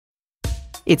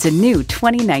It's a new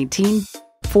 2019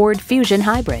 Ford Fusion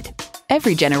Hybrid.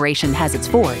 Every generation has its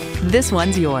Ford. This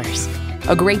one's yours.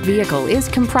 A great vehicle is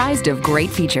comprised of great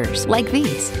features like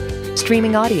these: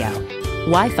 streaming audio,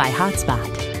 Wi-Fi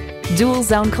hotspot, dual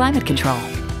zone climate control,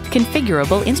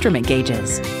 configurable instrument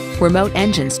gauges, remote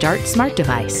engine start smart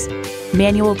device,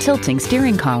 manual tilting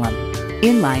steering column,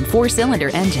 inline 4-cylinder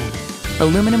engine,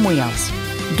 aluminum wheels,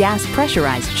 gas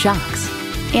pressurized shocks,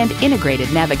 and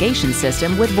integrated navigation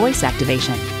system with voice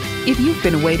activation. If you've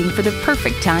been waiting for the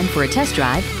perfect time for a test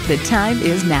drive, the time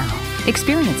is now.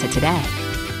 Experience it today.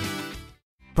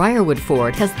 Briarwood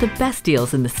Ford has the best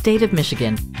deals in the state of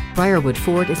Michigan. Briarwood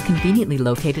Ford is conveniently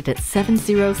located at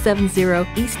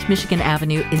 7070 East Michigan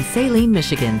Avenue in Saline,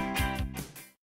 Michigan.